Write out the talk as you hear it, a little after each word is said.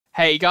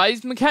Hey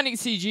guys, Mechanic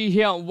CG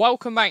here, and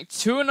welcome back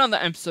to another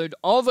episode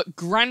of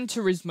Gran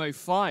Turismo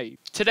 5.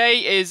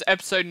 Today is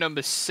episode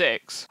number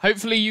 6.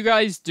 Hopefully you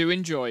guys do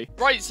enjoy.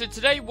 Right, so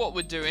today what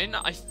we're doing,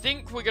 I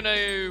think we're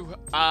gonna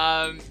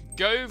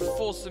go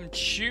for some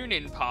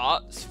tuning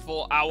parts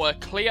for our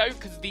Clio,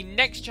 because the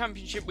next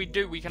championship we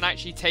do, we can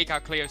actually take our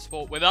Clio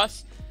Sport with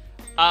us.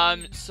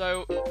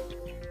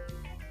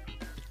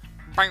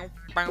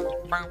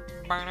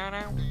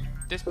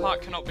 This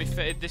part cannot be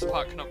fitted, this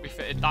part cannot be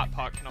fitted, that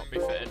part cannot be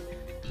fitted.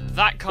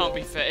 That can't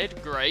be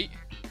fitted, great.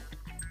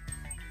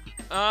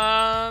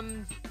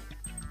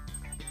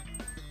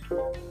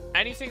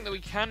 Anything that we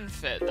can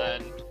fit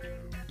then.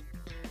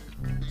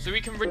 So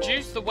we can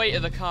reduce the weight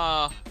of the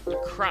car a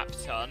crap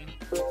ton.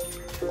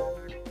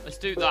 Let's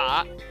do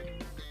that.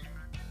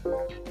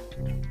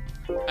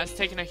 That's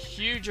taken a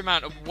huge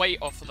amount of weight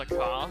off of the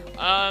car.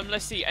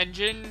 Let's see,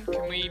 engine,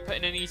 can we put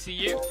in an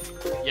ECU?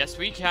 Yes,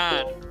 we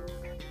can.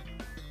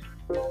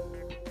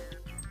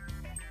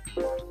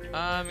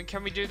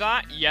 Can we do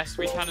that? Yes,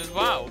 we can as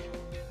well.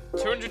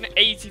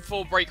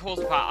 284 brake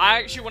horsepower. I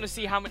actually want to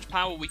see how much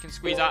power we can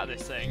squeeze out of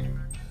this thing.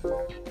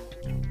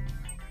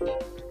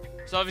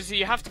 So obviously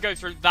you have to go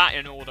through that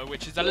in order,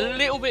 which is a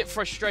little bit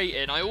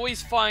frustrating. I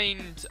always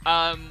find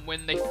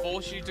when they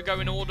force you to go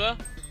in order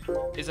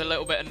is a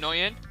little bit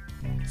annoying.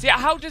 See,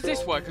 how does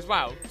this work as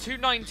well?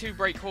 292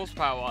 brake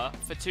horsepower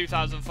for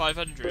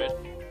 2,500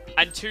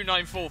 and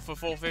 294 for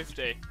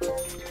 450.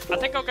 I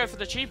think I'll go for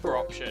the cheaper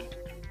option.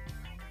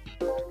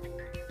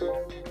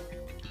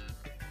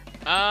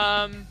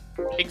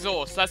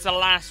 Exhaust. That's the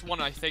last one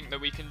I think that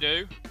we can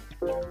do.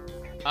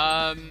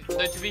 Though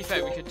to be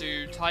fair, we could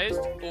do tyres,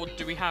 or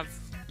do we have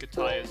good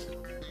tyres?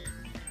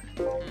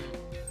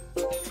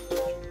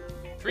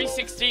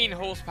 316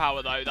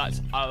 horsepower though.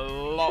 That's a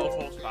lot of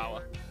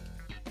horsepower.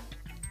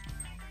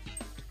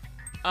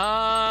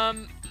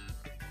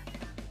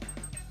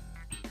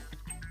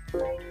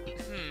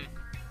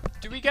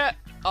 Do we get...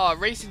 Oh,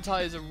 racing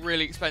tyres are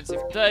really expensive.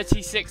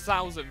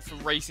 36,000 for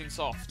racing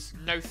softs.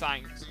 No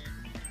thanks.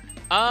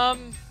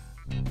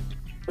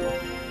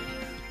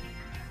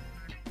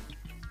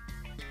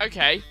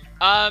 Okay.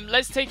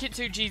 Let's take it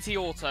to GT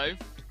Auto.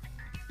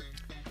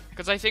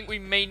 Because I think we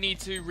may need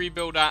to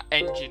rebuild our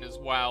engine as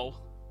well.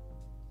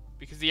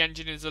 Because the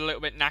engine is a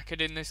little bit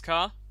knackered in this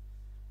car.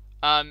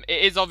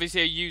 It is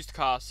obviously a used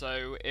car,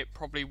 so it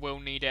probably will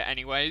need it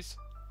anyways.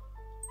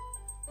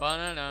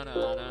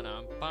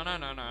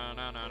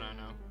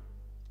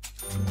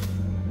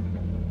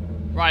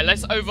 Right,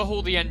 let's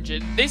overhaul the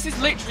engine. This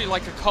is literally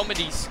like a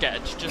comedy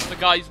sketch, just the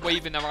guys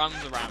waving their arms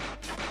around.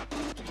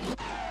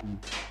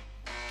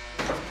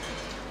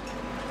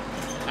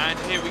 And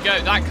here we go.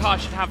 That car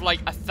should have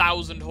like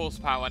 1,000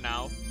 horsepower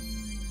now.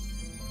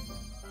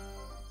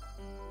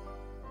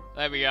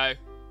 There we go.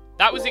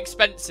 That was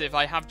expensive,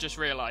 I have just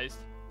realised.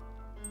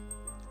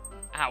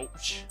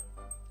 Ouch.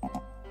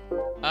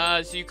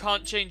 So you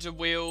can't change the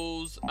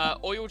wheels.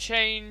 Oil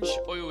change.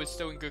 Oil is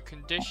still in good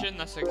condition.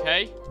 That's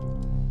okay.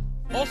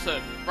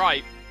 Awesome.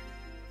 Right.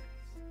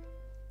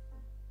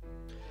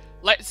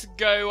 Let's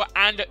go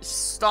and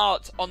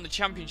start on the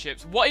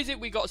championships. What is it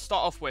we got to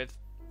start off with?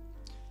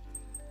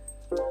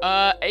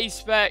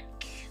 A-Spec.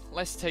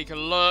 Let's take a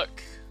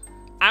look.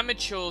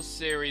 Amateur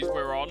series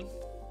we're on.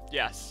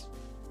 Yes.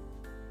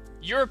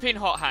 European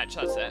Hot Hatch.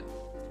 That's it.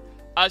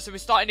 So we're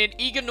starting in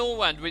Eager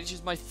Norwand, which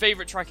is my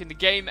favourite track in the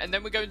game, and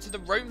then we're going to the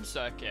Rome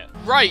circuit.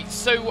 Right,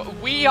 so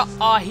we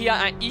are here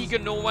at Eager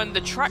Norwand.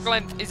 The track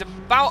length is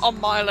about 1.5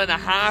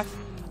 miles,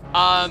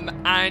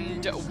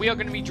 and we are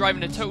going to be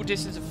driving a total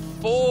distance of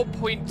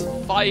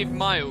 4.5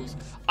 miles.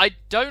 I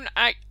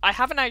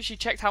haven't actually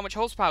checked how much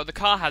horsepower the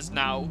car has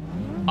now,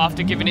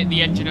 after giving it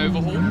the engine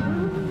overhaul.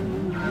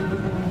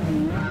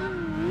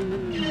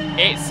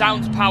 It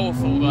sounds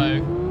powerful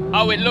though.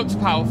 Oh, it looks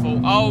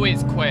powerful. Oh,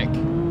 it's quick.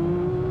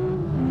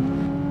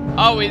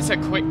 Oh, it's a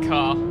quick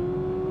car.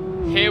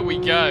 Here we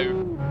go.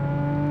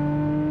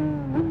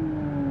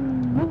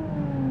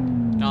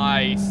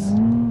 Nice.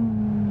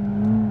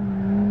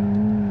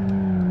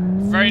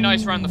 Very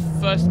nice around the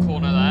first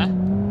corner there.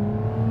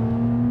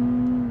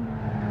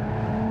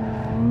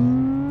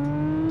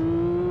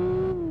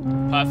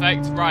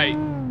 Perfect. Right.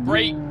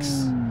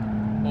 Brakes.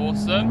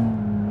 Awesome.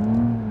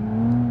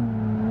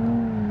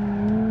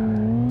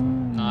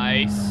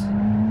 Nice.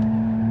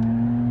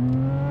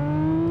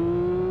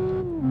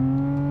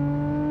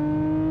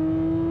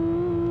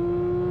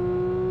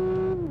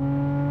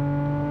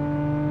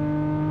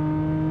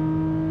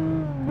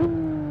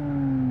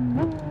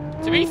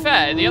 To be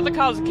fair, the other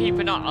cars are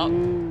keeping up.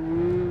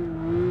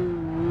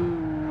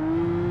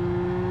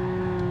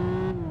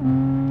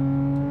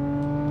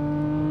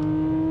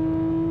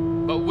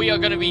 But we are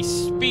going to be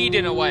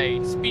speeding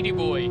away. Speedy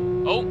boy.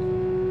 Oh,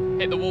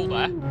 hit the wall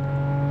there.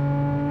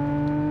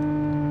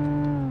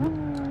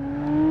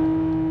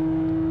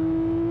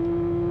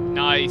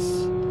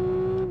 Nice.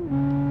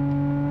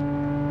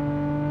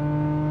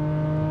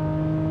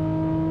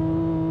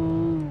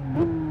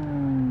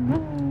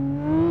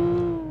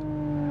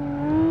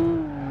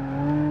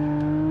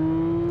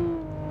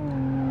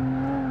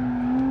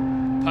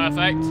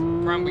 Perfect.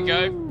 Round we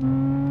go.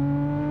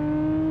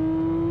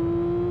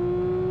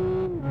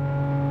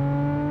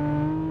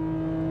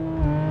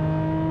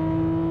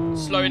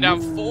 Slowing down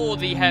for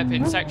the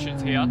hairpin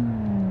sections here.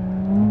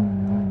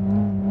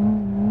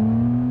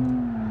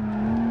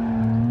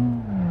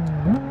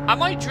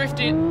 Am I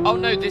drifting? Oh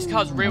no, this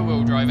car's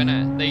rear-wheel drive, isn't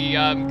it? They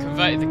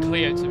converted the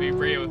Clio to be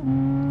rear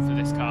for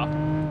this car.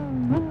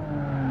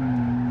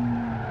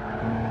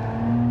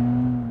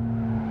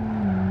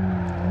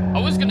 I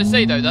was gonna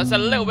say though, that's a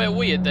little bit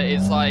weird that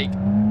it's like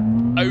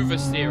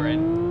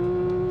oversteering.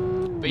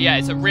 But yeah,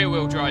 it's a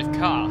rear-wheel drive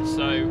car,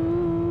 so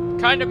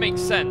kind of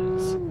makes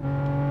sense.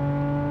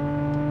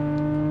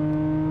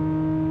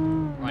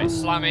 Right,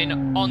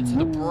 slamming onto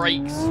the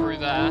brakes through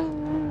there.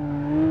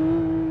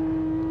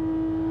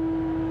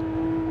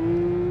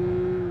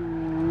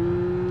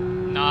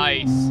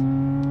 Nice.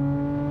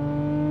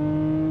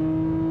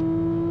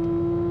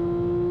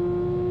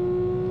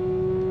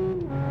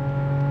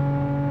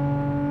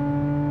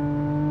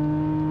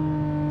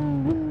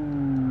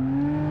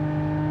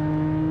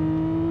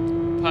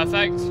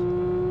 Perfect.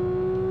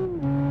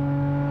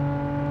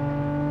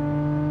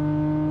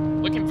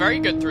 Looking very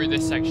good through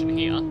this section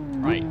here.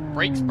 Right,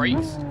 brakes,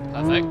 brakes.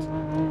 Perfect.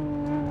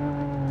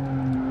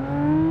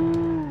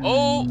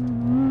 Oh!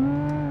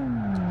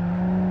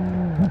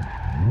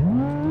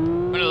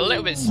 Went a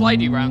little bit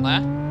slidey around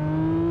there.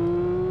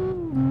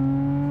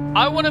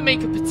 I want to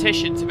make a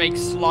petition to make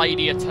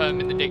slidey a term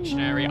in the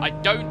dictionary. I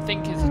don't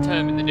think it's a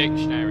term in the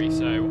dictionary,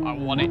 so I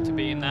want it to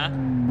be in there.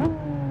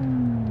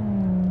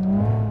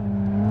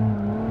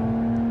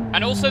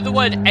 And also the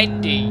word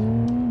endy.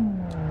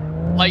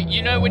 Like,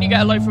 you know when you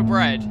get a loaf of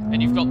bread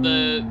and you've got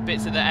the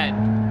bits at the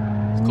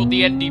end? It's called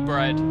the endy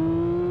bread.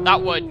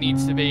 That word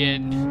needs to be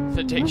in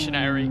the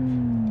dictionary.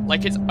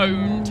 Like its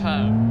own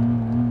term.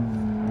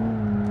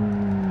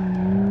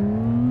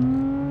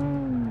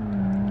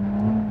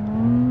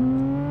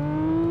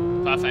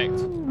 Perfect.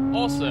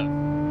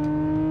 Awesome.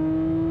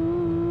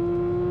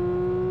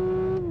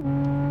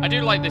 I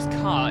do like this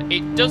car.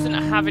 It doesn't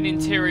have an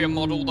interior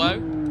model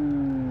though.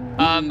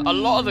 A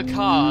lot of the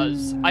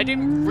cars, I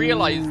didn't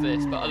realise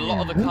this, but a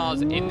lot of the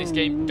cars in this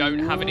game don't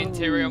have an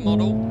interior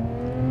model.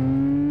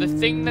 The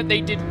thing that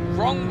they did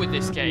wrong with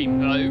this game,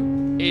 though,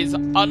 is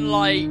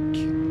unlike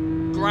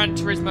Gran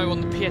Turismo on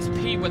the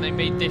PSP when they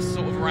made this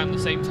sort of around the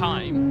same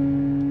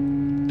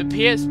time, the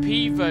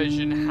PSP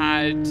version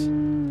had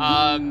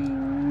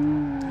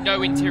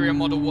no interior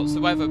model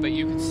whatsoever, but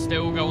you could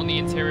still go on the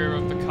interior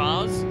of the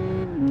cars.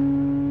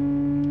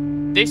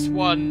 This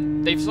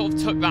one, they've sort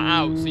of took that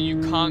out, so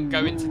you can't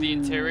go into the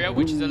interior,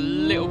 which is a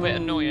little bit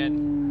annoying.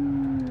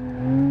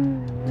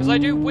 Because I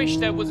do wish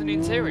there was an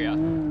interior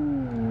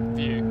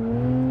view.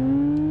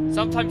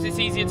 Sometimes it's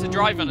easier to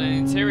drive on an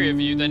interior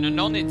view than a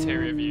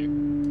non-interior view.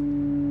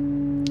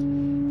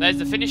 There's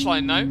the finish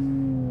line, though.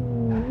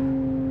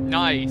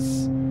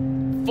 Nice.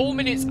 4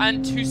 minutes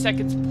and 2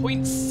 seconds,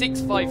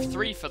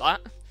 0.653 for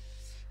that.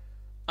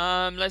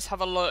 Let's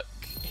have a look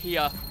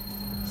here.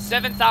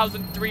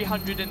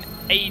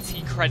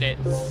 7,380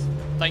 credits.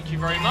 Thank you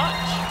very much.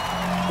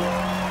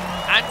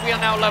 And we are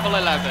now level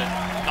 11.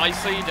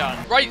 Nicely done.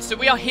 Right, so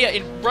we are here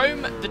in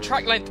Rome. The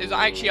track length is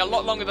actually a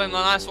lot longer than the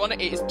last one.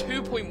 It is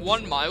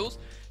 2.1 miles.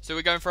 So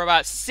we're going for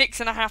about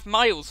 6.5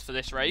 miles for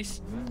this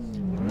race.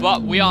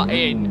 But we are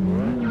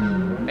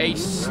in a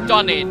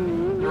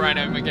stunning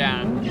Renault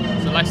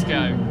Megane. So let's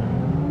go.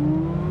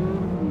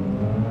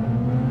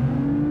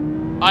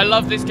 I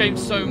love this game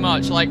so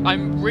much. Like,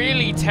 I'm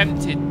really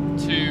tempted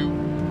to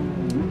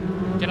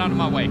get out of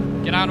my way.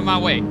 Get out of my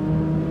way.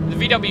 The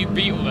VW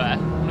Beetle there. I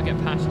want to get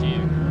past you.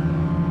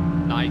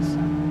 Nice.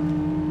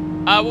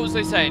 What was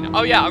I saying?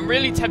 Oh yeah, I'm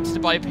really tempted to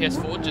buy a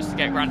PS4 just to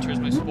get Gran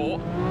Turismo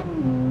Sport.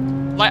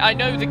 Like, I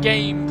know the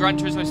game Gran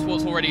Turismo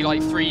Sport's already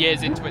like 3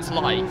 years into its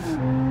life,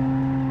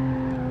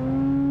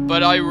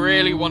 but I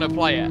really want to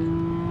play it.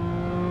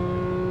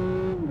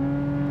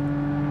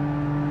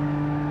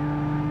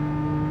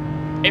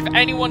 If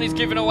anyone is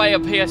giving away a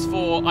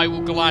PS4, I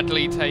will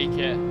gladly take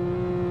it.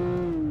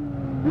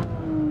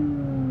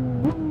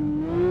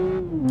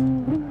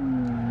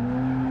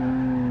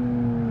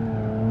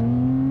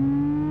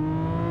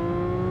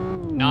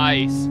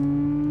 Nice.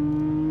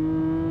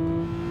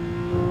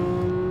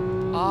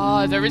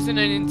 Ah, there isn't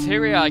an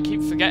interior. I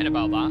keep forgetting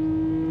about that.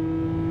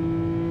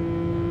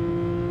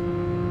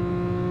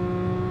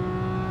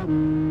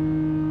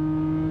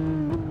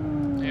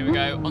 Here we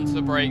go, onto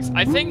the brakes.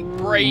 I think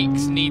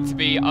brakes need to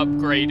be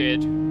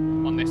upgraded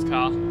on this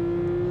car.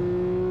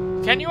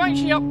 Can you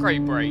actually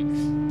upgrade brakes?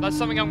 That's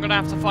something I'm going to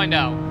have to find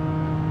out.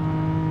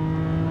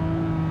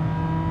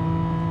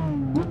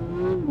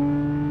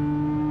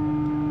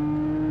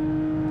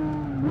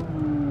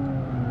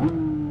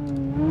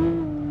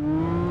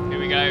 Here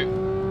we go.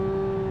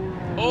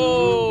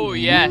 Oh,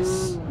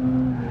 yes.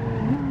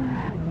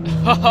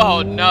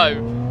 Oh, no.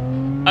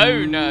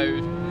 Oh, no.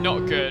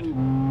 Not good.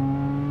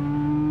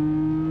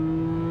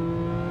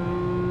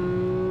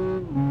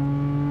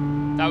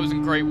 That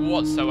wasn't great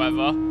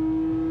whatsoever.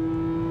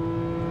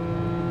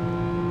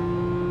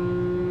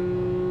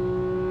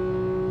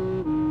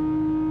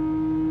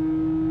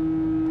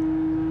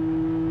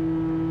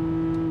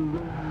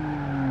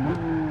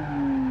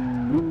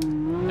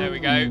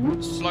 we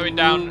go. Slowing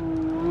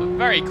down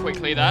very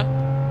quickly there.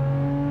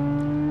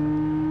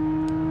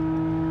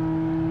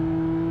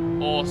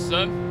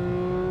 Awesome.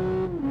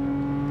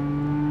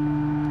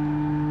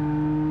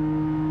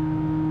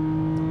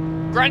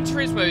 Gran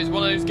Turismo is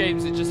one of those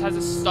games that just has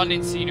a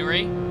stunning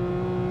scenery.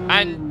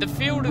 And the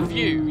field of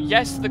view,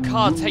 yes, the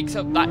car takes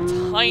up that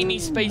tiny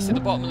space at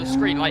the bottom of the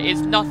screen. Like,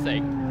 it's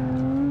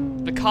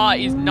nothing. The car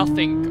is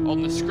nothing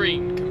on the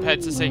screen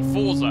compared to, say,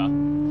 Forza.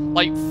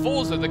 Like,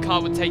 Forza, the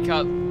car would take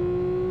up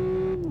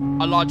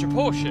a larger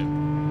portion.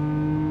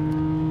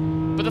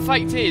 But the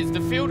fact is,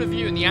 the field of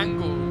view and the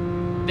angle,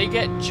 they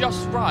get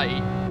just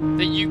right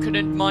that you can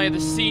admire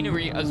the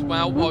scenery as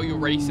well while you're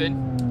racing.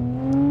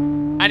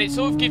 And it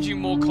sort of gives you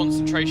more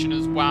concentration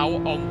as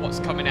well on what's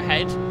coming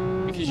ahead,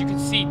 because you can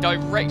see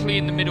directly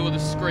in the middle of the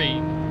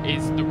screen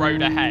is the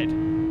road ahead.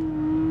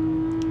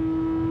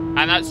 And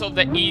that's sort of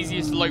the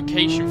easiest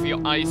location for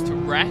your eyes to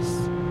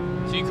rest.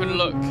 So you can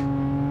look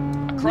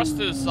across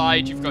to the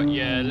side, you've got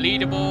your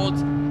leaderboard,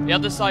 the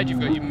other side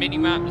you've got your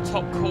mini-map, the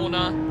top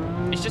corner.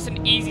 It's just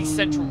an easy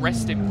central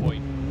resting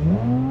point.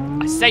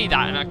 I say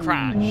that and I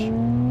crash.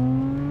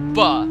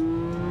 But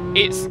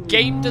it's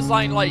game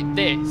design like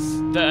this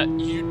that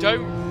you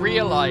don't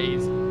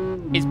realise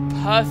is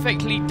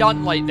perfectly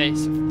done like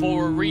this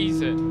for a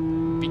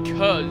reason,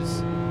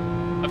 because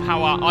of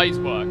how our eyes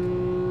work.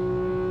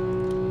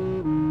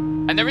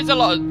 And there is a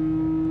lot of,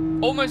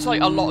 almost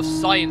like a lot of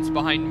science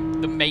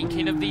behind the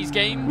making of these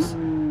games.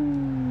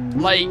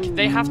 Like,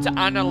 they have to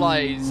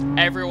analyse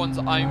everyone's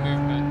eye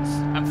movements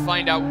and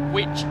find out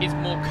which is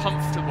more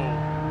comfortable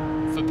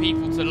for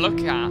people to look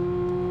at.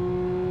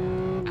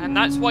 And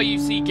that's why you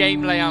see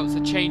game layouts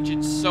are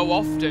changing so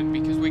often,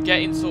 because we're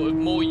getting sort of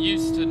more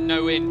used to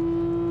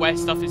knowing where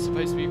stuff is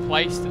supposed to be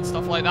placed and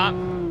stuff like that.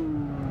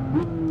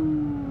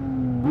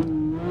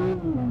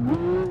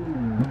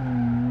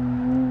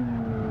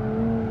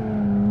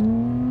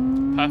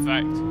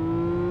 Perfect.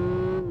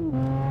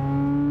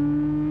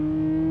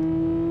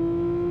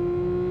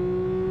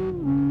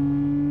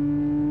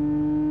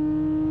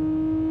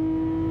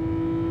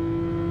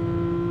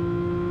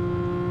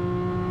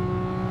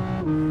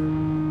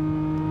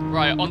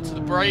 Right, onto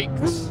the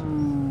brakes.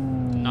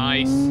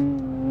 Nice.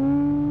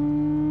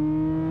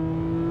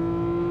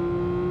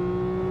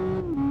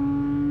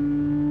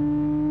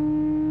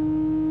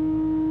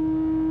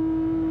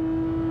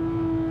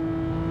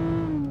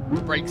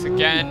 Brakes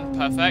again,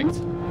 perfect.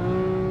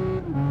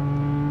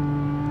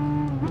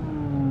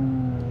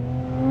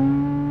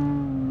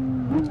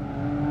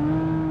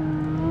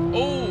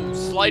 Oh,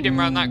 sliding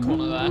around that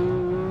corner there.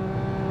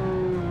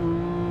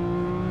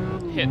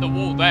 Hit the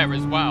wall there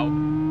as well.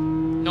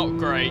 Not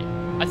great.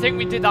 I think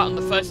we did that on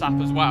the first lap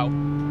as well.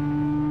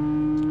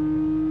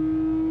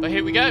 But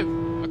here we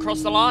go.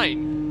 Across the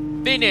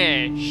line.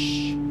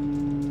 Finish.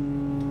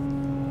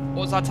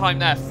 What was our time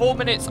there? 4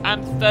 minutes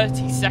and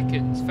 30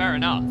 seconds. Fair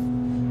enough.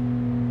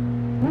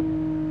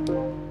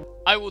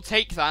 I will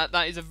take that.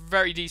 That is a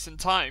very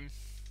decent time.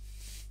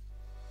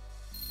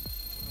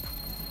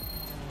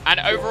 And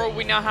overall,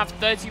 we now have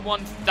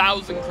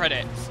 31,000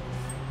 credits.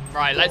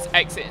 Right, let's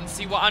exit and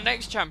see what our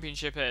next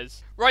championship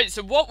is. Right,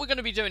 so what we're going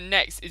to be doing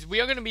next is we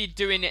are going to be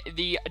doing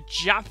the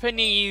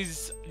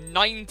Japanese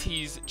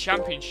 90s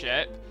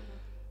championship.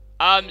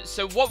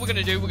 So what we're going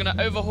to do, we're going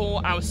to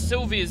overhaul our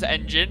Silvia's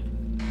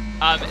engine.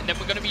 And then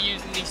we're going to be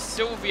using the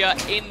Silvia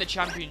in the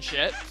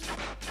championship.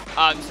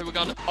 So we're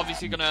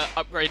obviously going to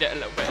upgrade it a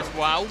little bit as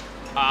well.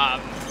 I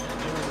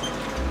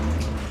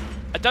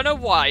don't know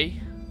why,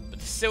 but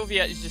the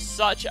Silvia is just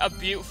such a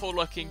beautiful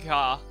looking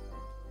car.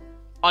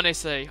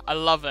 Honestly, I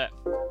love it.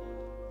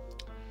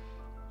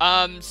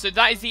 So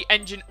that is the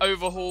engine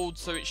overhauled,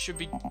 so it should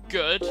be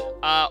good.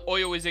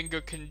 Oil is in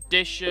good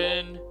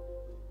condition.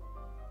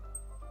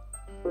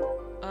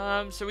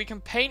 So we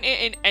can paint it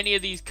in any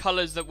of these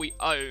colours that we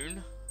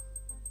own.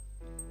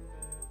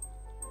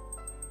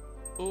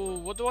 Oh,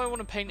 what do I want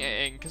to paint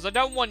it in? Because I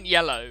don't want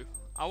yellow.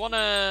 I want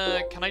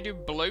to... Can I do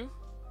blue?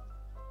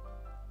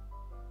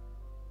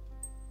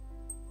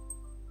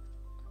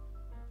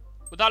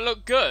 Would that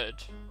look good?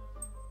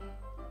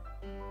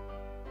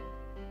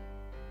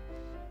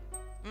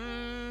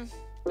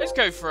 Let's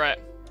go for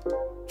it.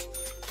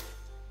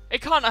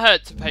 It can't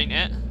hurt to paint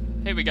it.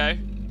 Here we go.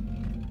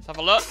 Let's have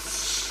a look.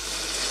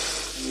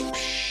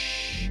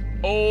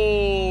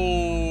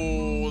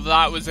 Oh,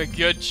 that was a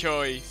good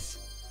choice.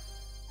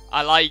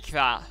 I like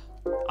that.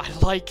 I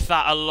like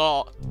that a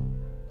lot.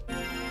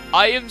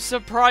 I am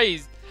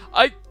surprised.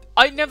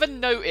 I never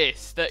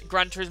noticed that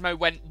Gran Turismo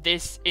went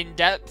this in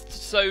depth.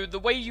 So the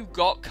way you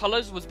got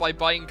colours was by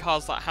buying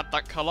cars that had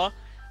that colour,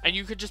 and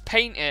you could just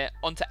paint it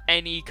onto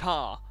any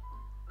car.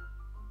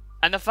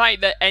 And the fact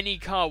that any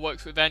car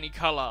works with any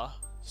colour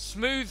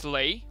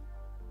smoothly,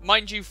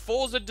 mind you,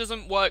 Forza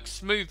doesn't work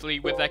smoothly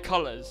with their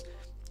colours.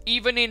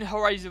 Even in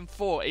Horizon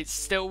 4, it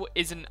still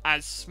isn't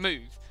as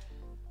smooth.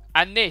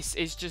 And this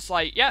is just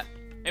like, yeah,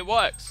 it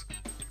works.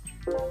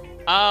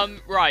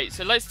 Right,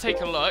 so let's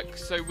take a look.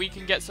 So we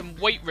can get some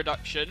weight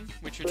reduction,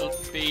 which would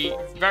be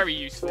very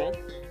useful.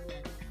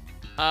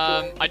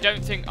 I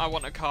don't think I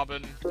want a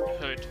carbon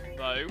hood,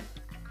 though.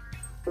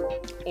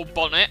 Or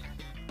bonnet.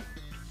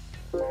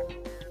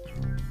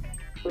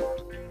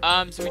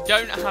 So we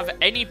don't have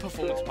any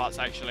performance parts,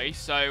 actually.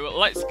 So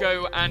let's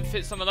go and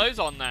fit some of those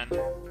on, then.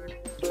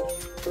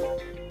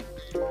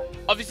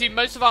 Obviously,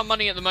 most of our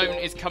money at the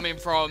moment is coming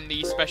from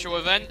the special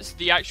events.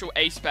 The actual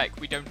A-spec,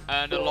 we don't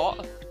earn a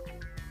lot.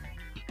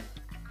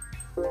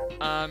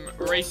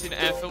 Racing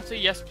air filter,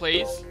 yes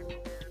please.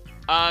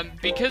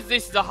 Because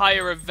this is a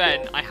higher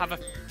event, I have a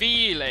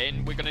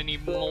feeling we're going to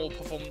need more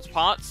performance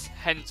parts,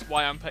 hence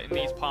why I'm putting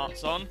these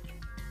parts on.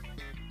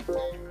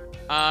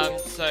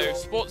 So,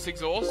 sports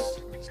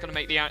exhaust, it's going to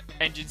make the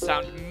engine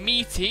sound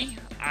meaty,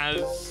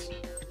 as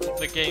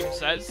the game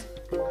says.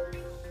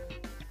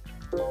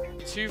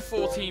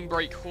 214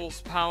 brake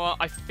horsepower,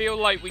 I feel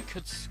like we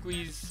could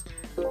squeeze,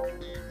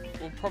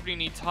 we'll probably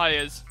need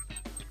tyres.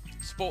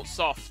 Sports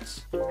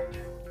softs.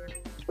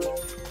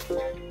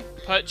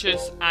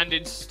 Purchase and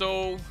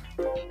install.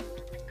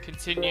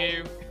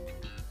 Continue.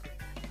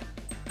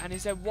 And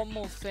is there one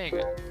more thing?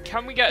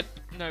 Can we get...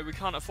 No, we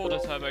can't afford a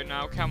turbo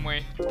now, can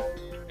we?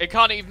 It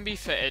can't even be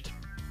fitted.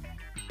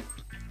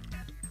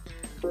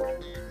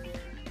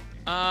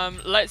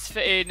 Let's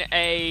fit in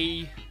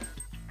a...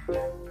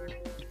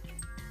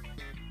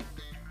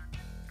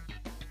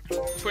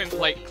 twin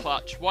plate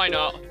clutch. Why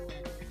not?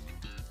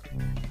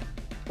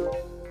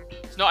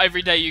 It's not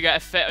every day you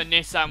get to fit a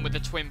Nissan with a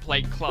twin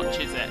plate clutch,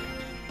 is it?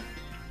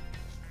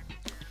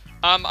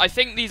 I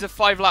think these are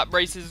 5-lap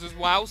races as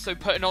well, so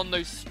putting on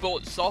those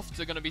sports softs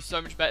are going to be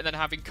so much better than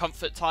having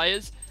comfort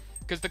tyres,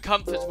 because the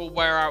comforts will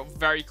wear out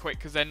very quick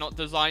because they're not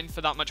designed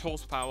for that much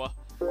horsepower.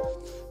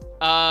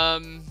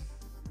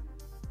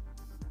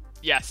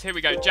 Yes, here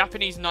we go.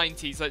 Japanese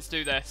 90s, let's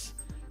do this.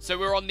 So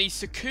we're on the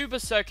Tsukuba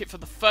circuit for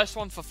the first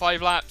one for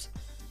 5 laps.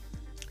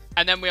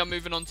 And then we are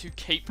moving on to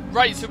Cape.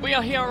 Right, so we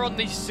are here on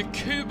the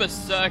Tsukuba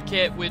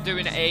circuit. We're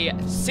doing a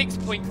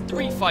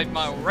 6.35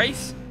 mile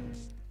race.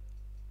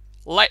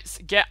 Let's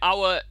get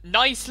our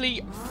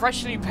nicely,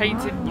 freshly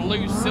painted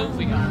blue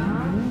Silvia.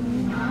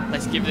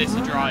 Let's give this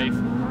a drive.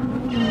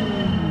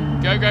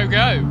 Go, go,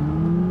 go.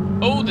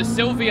 Oh, the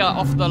Silvia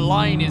off the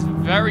line is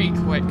very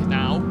quick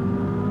now.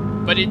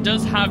 But it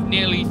does have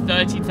nearly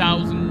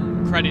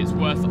 30,000 credits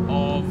worth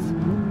of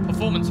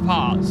performance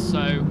parts.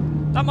 So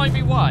that might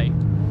be why.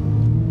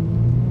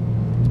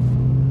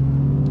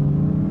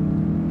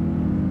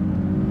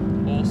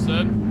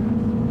 Awesome.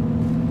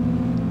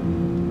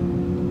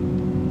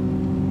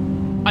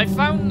 I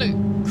found that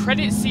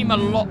credits seem a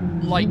lot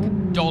like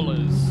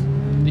dollars.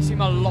 They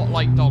seem a lot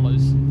like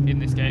dollars in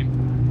this game.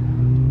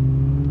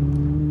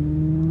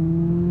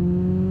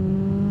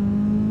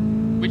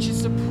 Which is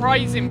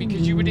surprising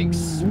because you would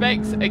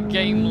expect a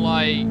game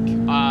like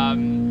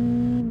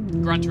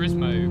Gran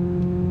Turismo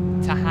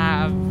to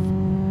have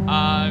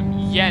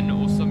yen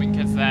or something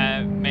as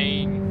their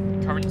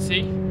main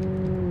currency.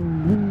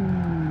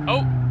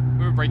 Oh,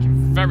 we were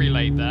braking very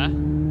late there.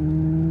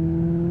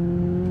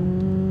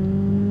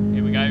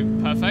 Here we go,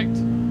 perfect.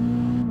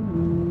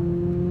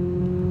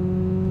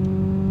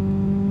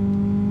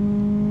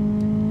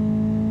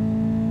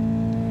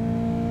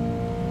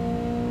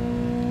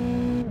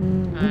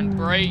 And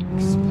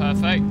brakes,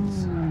 perfect.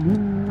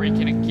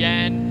 Braking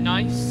again,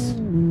 nice.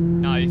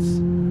 Nice.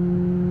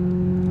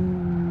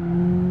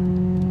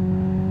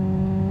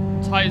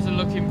 Tyres are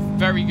looking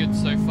very good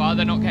so far,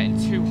 they're not getting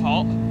too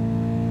hot.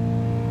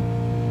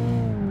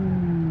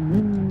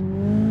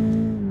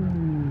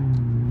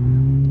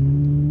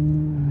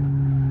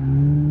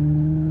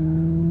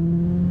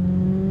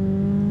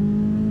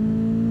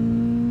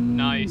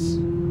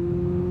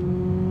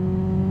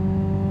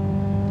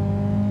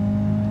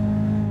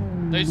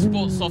 Those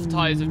Sport Soft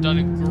tyres have done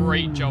a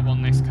great job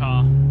on this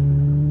car.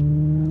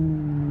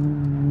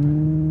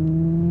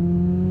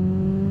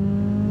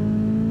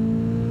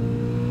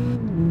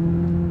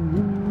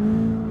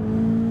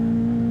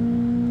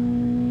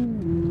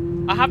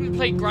 I haven't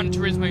played Gran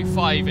Turismo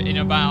 5 in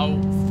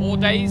about 4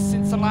 days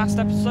since the last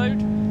episode.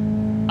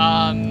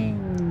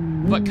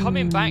 But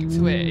coming back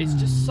to it, it's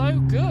just so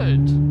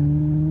good.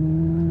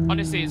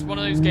 Honestly, it's one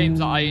of those games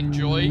that I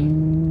enjoy,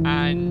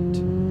 and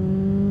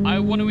I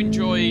want to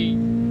enjoy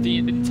the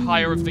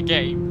entire of the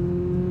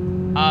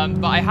game.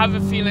 But I have a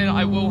feeling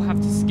I will have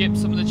to skip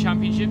some of the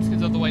championships,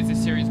 because otherwise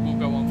this series will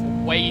go on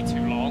for way too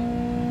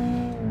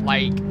long.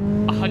 Like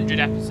 100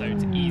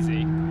 episodes,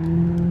 easy.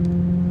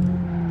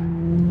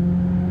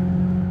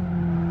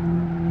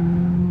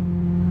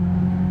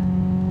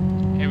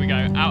 Here we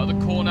go, out of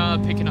the corner,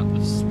 picking up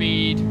the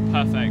speed,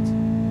 perfect.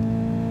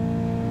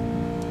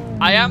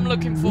 I am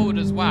looking forward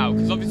as well,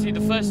 because obviously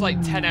the first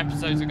like 10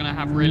 episodes are going to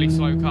have really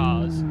slow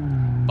cars.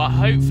 But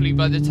hopefully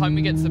by the time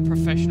we get to the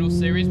professional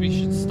series, we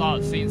should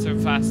start seeing some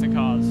faster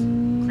cars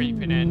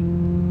creeping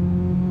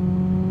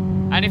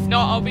in. And if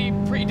not, I'll be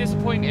pretty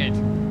disappointed.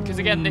 Because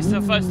again, this is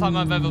the first time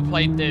I've ever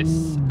played this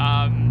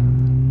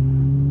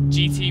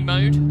GT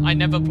mode. I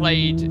never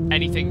played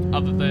anything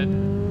other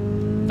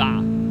than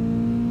that.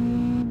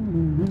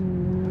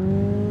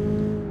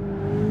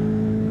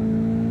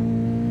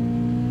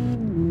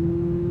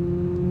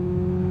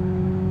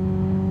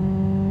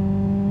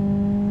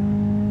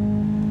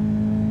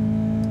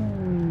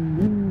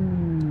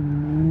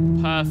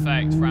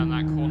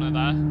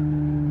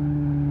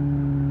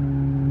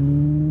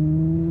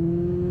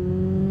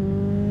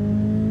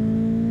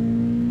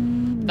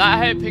 That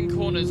hairpin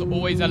corner is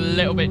always a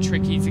little bit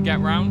tricky to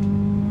get round.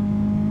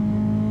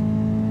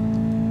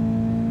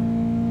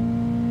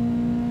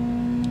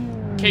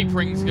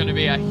 Capering's going to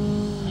be a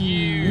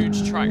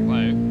huge track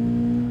though,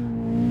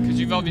 because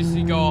you've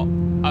obviously got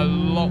a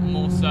lot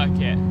more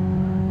circuit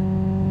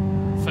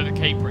for the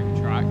capering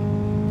track.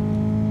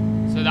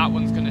 So that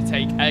one's going to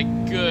take a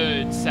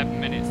good 7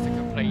 minutes to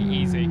complete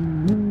easy.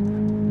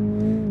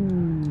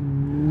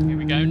 Here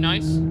we go,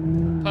 nice.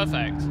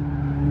 Perfect.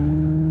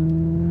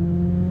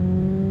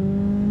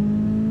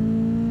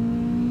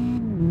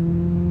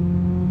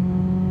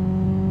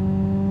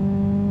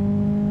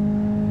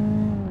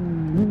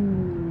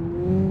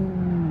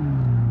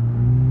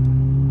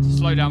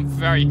 Slow down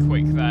very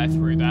quick there,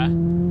 through there.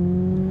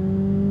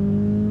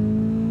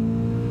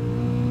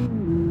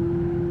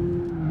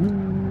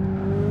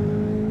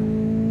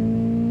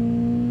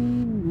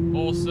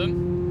 Awesome.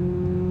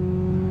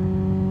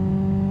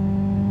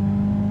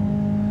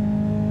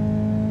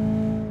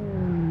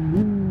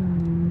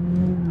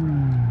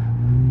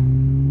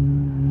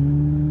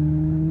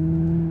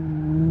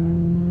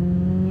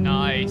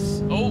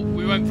 Nice. Oh,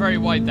 we went very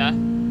wide there.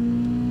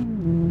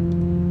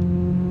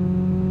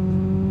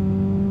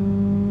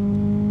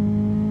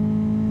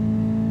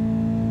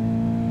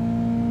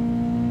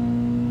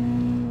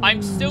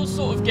 I'm still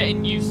sort of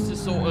getting used to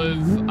sort of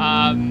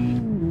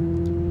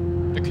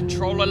the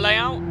controller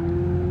layout.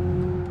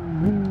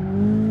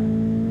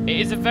 It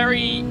is a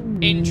very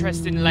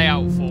interesting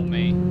layout for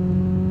me.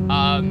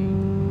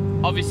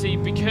 Obviously,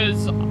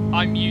 because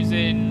I'm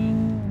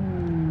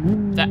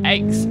using the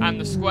X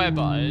and the square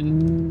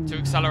button to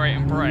accelerate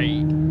and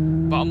brake,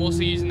 but I'm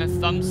also using the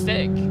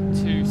thumbstick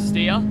to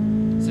steer.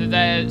 So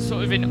they're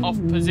sort of in off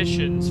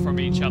positions from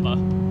each other.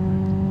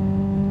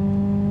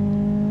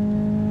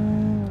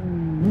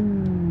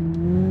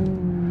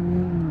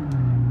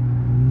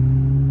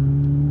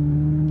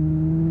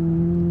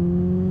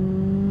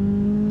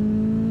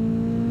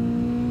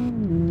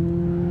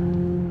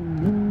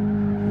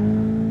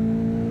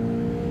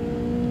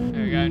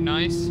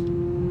 Nice.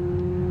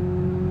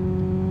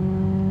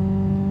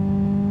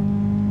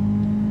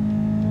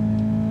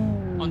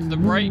 Onto the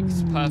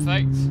brakes,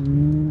 perfect.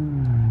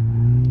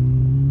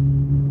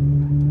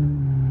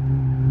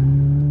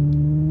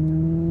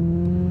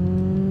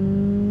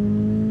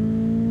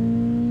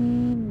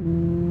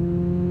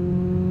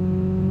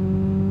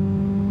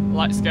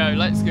 Let's go,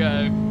 let's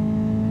go.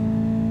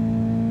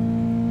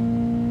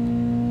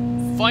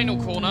 Final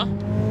corner.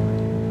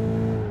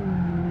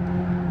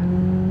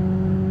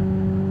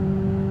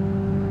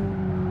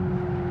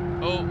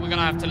 We're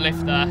gonna have to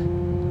lift there.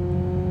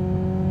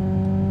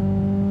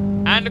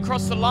 And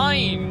across the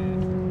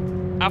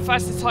line. Our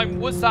fastest time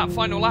was that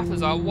final lap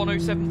as our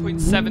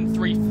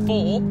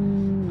 107.734.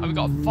 And we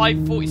got a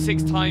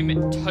 5:46 time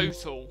in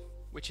total,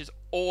 which is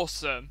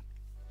awesome.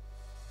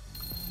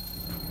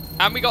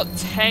 And we got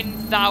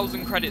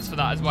 10,000 credits for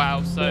that as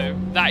well, so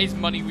that is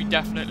money we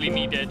definitely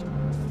needed.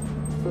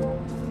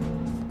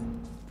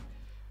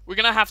 We're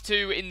gonna have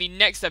to, in the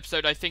next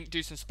episode, I think,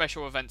 do some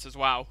special events as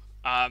well.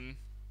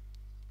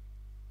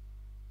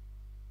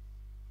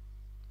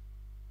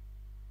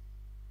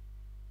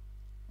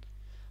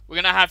 We're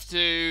going to have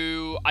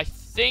to, I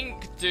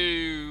think,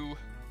 do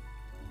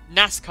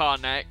NASCAR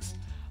next,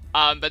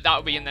 but that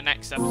will be in the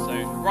next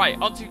episode. Right,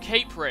 onto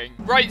capering.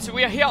 Right, so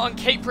we are here on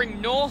Capering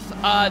North.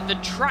 The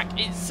track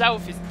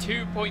itself is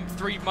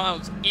 2.3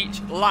 miles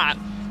each lap,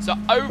 so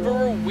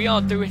overall we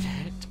are doing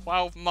a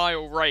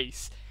 12-mile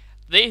race.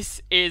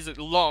 This is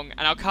long,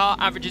 and our car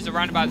averages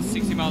around about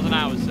 60 miles an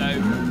hour, so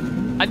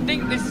I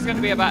think this is going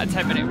to be about a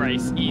 10-minute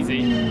race,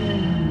 easy.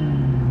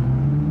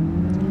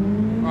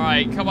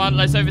 Right, come on,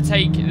 let's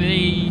overtake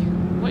the...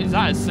 What is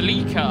that? A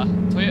Celica.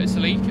 Toyota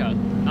Celica.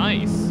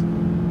 Nice.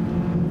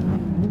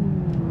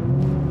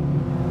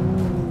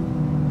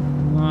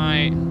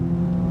 Right.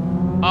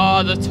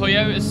 Ah, the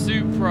Toyota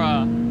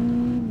Supra.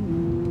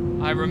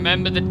 I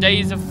remember the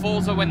days of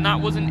Forza when that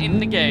wasn't in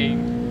the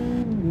game.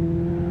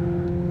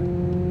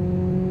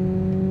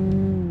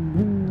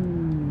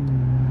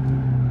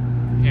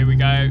 Here we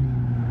go.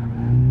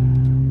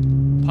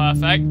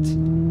 Perfect.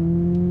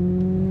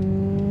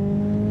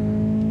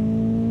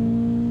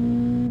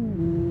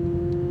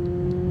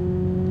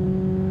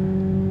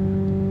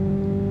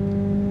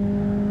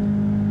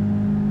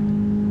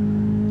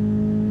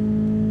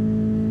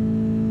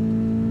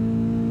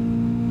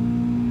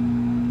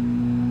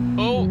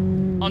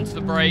 Onto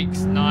the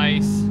brakes,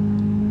 nice.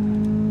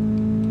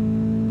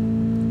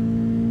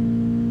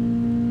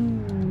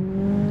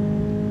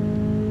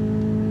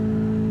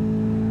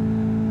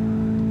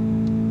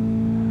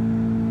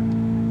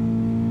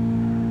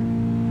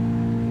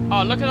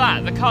 Oh, look at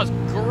that. The car's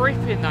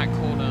gripping that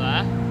corner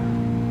there.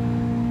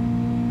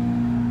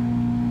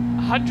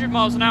 100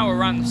 miles an hour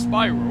around the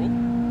spiral.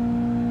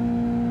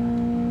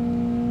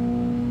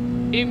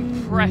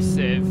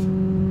 Impressive.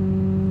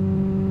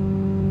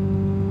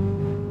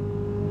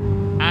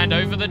 And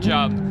over the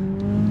jump.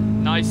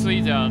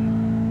 Nicely done.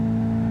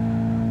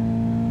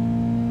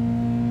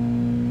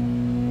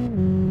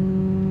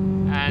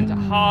 And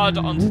hard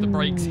onto the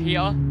brakes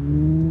here.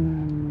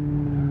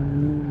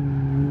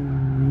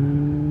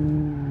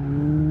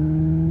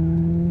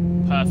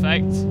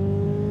 Perfect.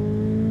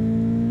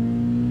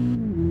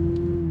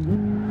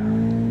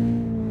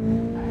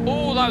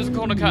 Oh, that was a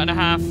corner cut and a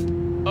half.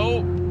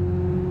 Oh.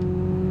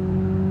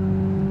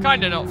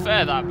 Kinda not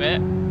fair, that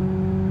bit.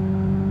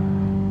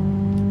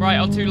 Right,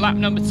 on to lap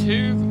number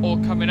 2, or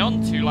coming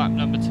on to lap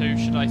number 2,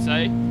 should I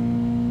say.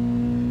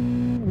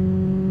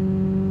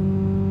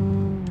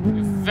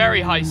 Very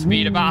high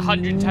speed, about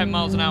 110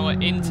 miles an hour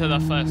into the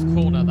first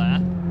corner there.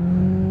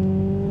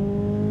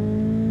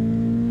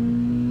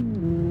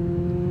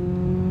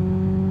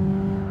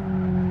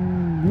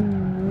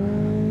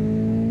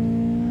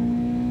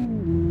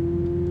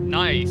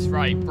 Nice,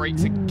 right,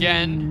 brakes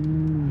again.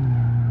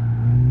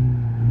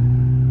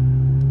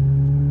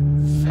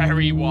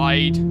 Very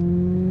wide.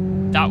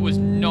 That was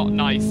not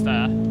nice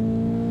there.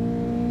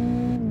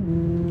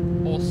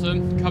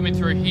 Awesome, coming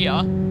through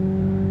here.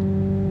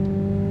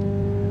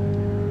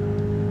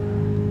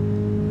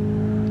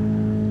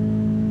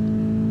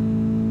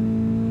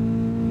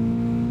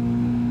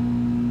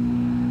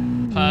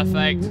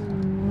 Perfect.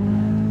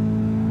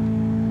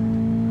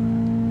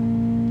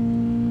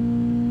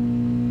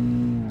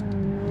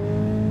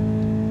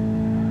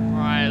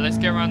 Right, let's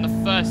get around the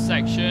first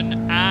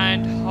section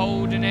and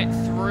holding it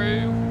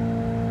through.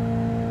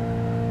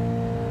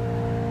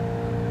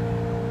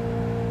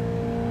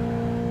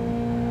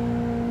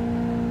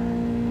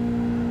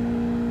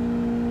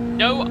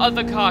 No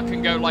other car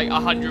can go like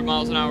 100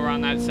 miles an hour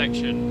around that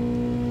section.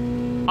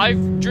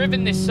 I've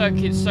driven this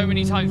circuit so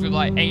many times with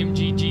like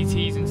AMG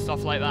GTs and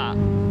stuff like that.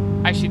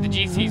 Actually, the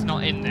GT's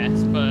not in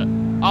this, but...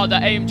 Oh, the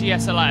AMG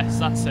SLS,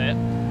 that's it.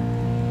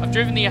 I've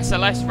driven the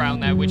SLS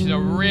round there, which is a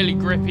really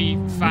grippy,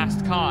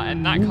 fast car,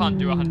 and that can't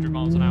do 100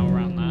 miles an hour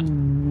around there.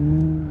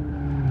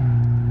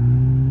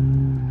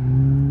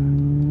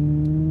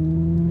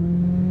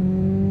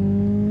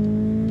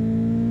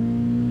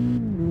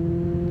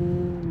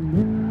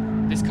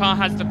 This car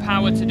has the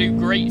power to do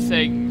great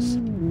things.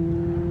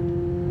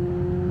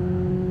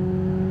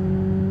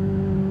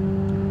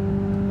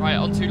 Right,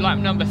 on to lap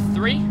number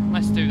 3.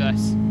 Let's do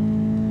this.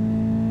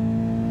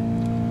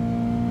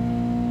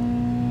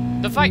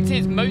 The fact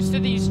is, most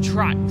of these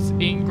tracks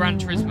in Gran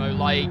Turismo,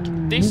 like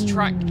this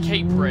track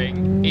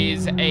Capering,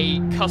 is a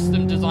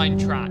custom designed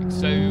track.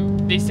 So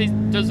this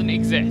doesn't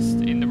exist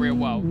in the real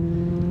world.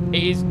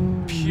 It is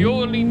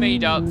purely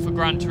made up for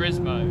Gran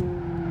Turismo.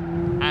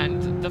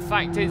 And the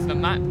fact is, the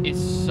map is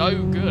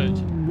so good.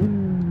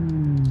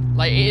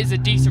 Like, it is a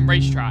decent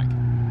racetrack.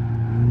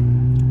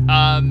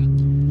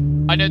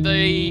 I know the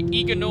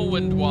Eager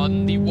Norwand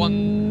one, the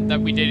one that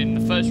we did in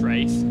the first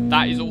race,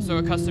 that is also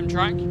a custom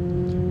track.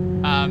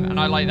 And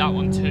I like that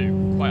one too,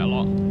 quite a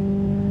lot.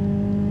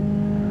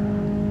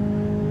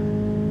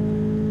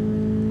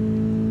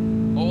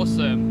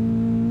 Awesome.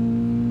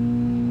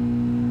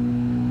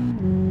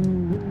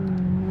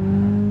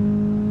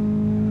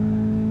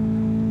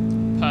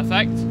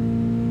 Perfect.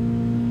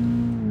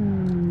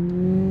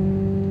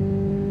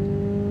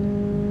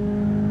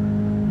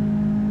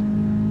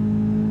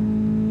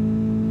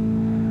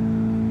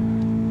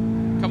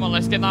 Come on,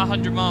 let's get that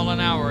 100 mile an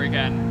hour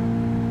again.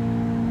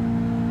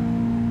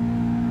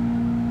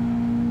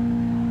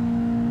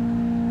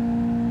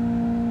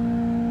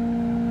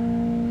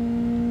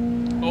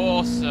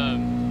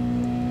 Awesome.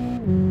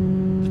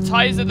 The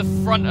tyres at the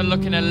front are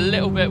looking a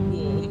little bit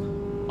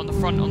warm on the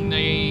front on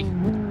the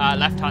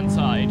left-hand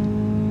side.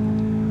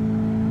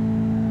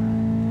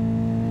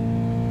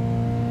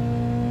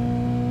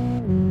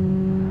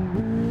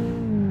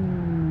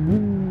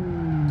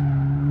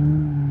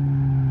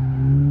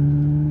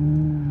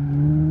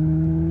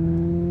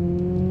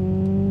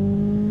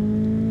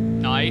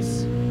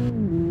 Nice.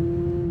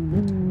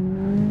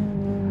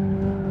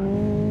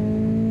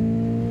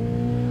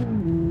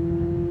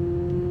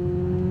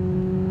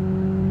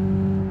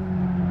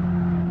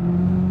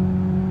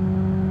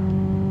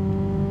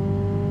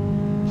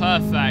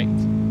 Perfect.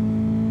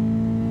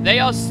 They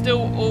are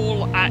still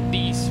all at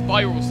the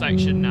spiral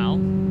section now.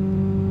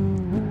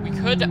 We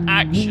could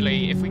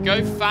actually, if we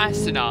go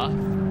fast enough,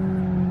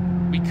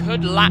 we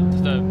could lap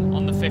them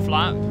on the 5th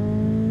lap.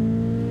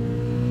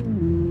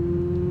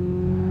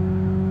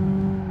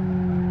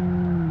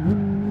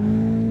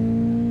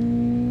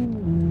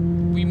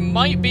 We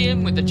might be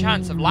in with the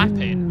chance of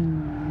lapping.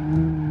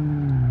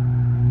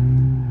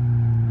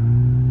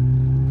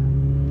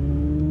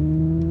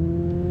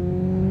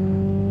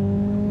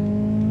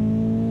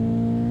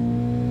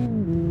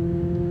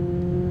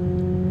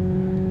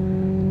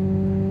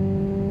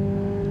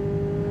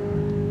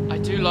 I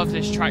do love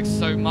this track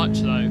so much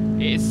though.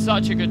 It is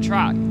such a good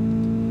track.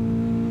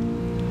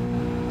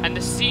 And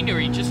the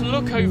scenery, just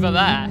look over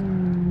there.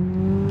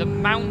 The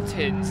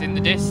mountains in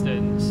the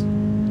distance.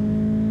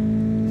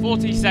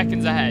 40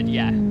 seconds ahead,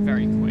 yeah,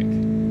 very quick.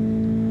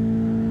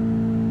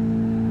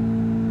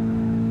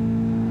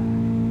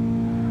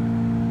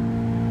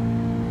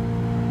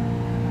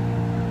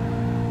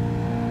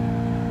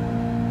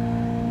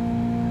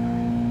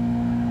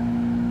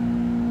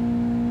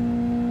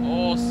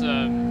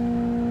 Awesome.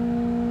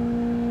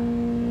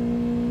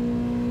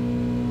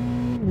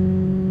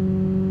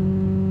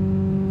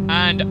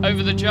 And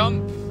over the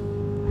jump.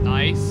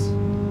 Nice.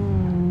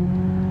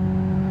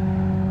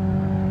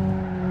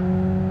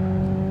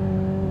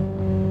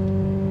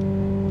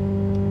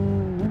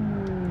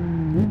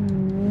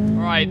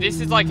 Alright,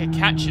 this is like a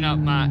catching up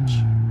match.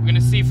 We're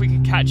gonna see if we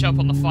can catch up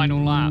on the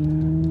final lap.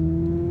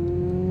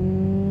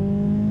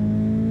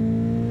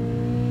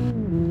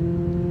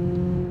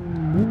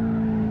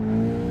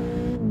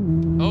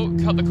 Oh,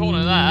 cut the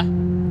corner there.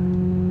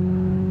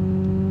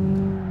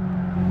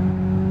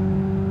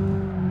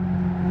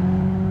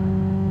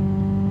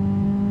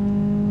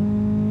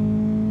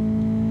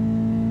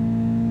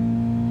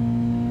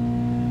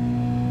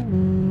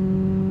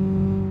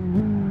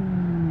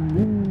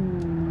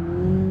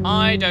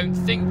 I don't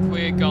think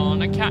we're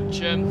gonna catch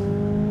him.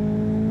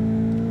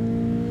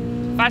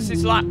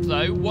 Fastest lap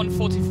though,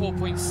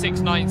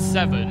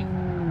 1:44.697.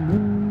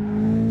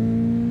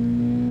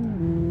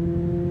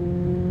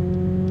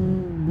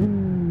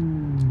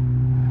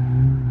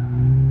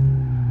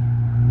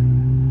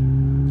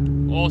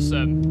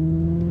 Awesome.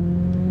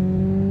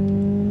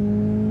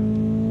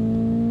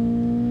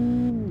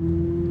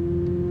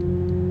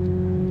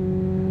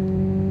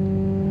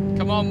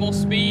 Come on, more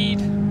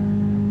speed.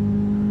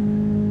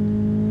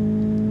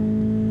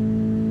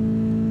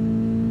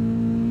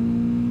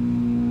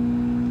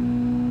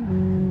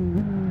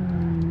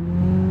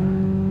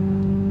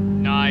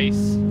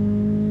 Nice.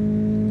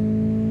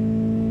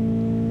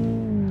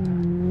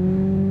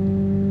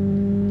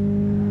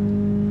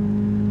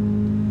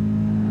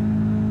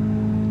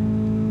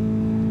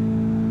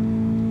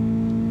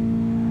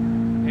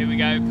 Here we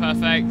go,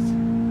 perfect.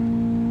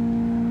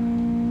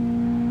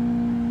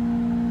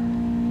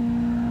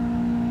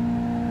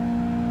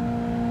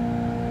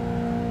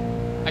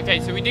 Okay,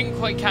 so we didn't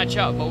quite catch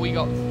up, but we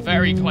got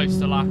very close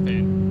to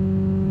lapping.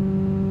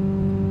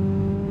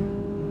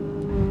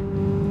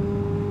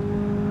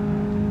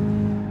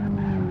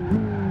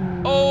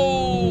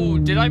 Oh,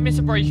 did I miss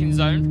a braking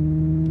zone?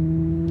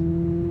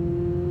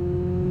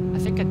 I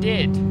think I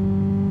did.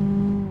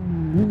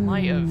 I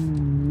might have.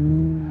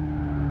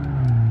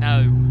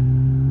 No.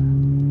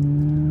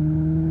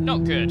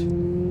 Not good.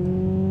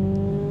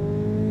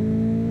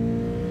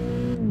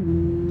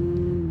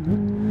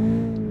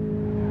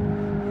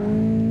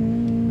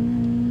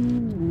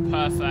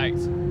 Perfect.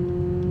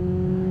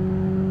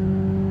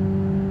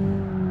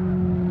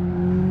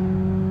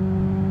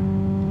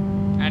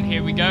 And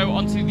here we go,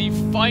 onto the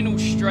final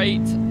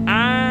straight,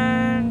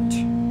 and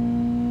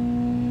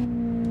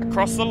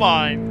across the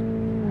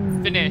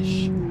line.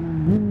 Finish.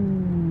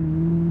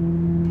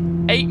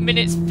 8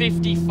 minutes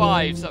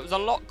 55, so that was a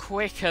lot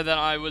quicker than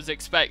I was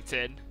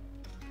expecting.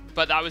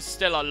 But that was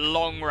still a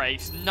long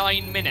race.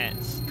 9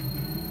 minutes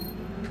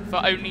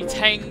for only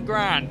 10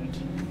 grand.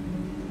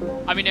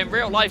 I mean, in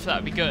real life that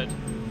would be good,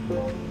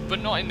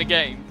 but not in the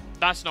game.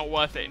 That's not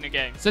worth it in a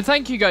game. So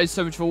thank you guys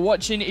so much for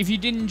watching. If you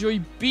did enjoy,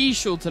 be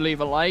sure to leave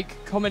a like,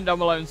 comment down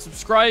below and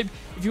subscribe.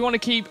 If you want to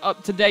keep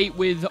up to date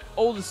with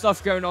all the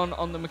stuff going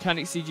on the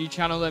Mechanic CG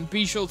channel, then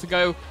be sure to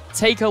go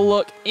take a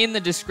look in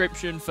the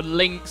description for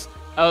links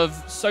of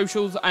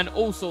socials and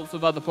all sorts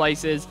of other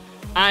places.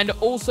 And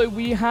also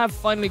we have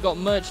finally got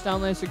merch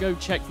down there, so go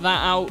check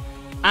that out.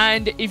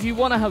 And if you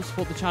want to help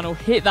support the channel,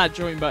 hit that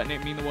join button.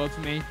 It'd mean the world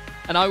to me.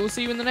 And I will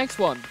see you in the next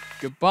one.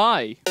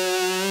 Goodbye.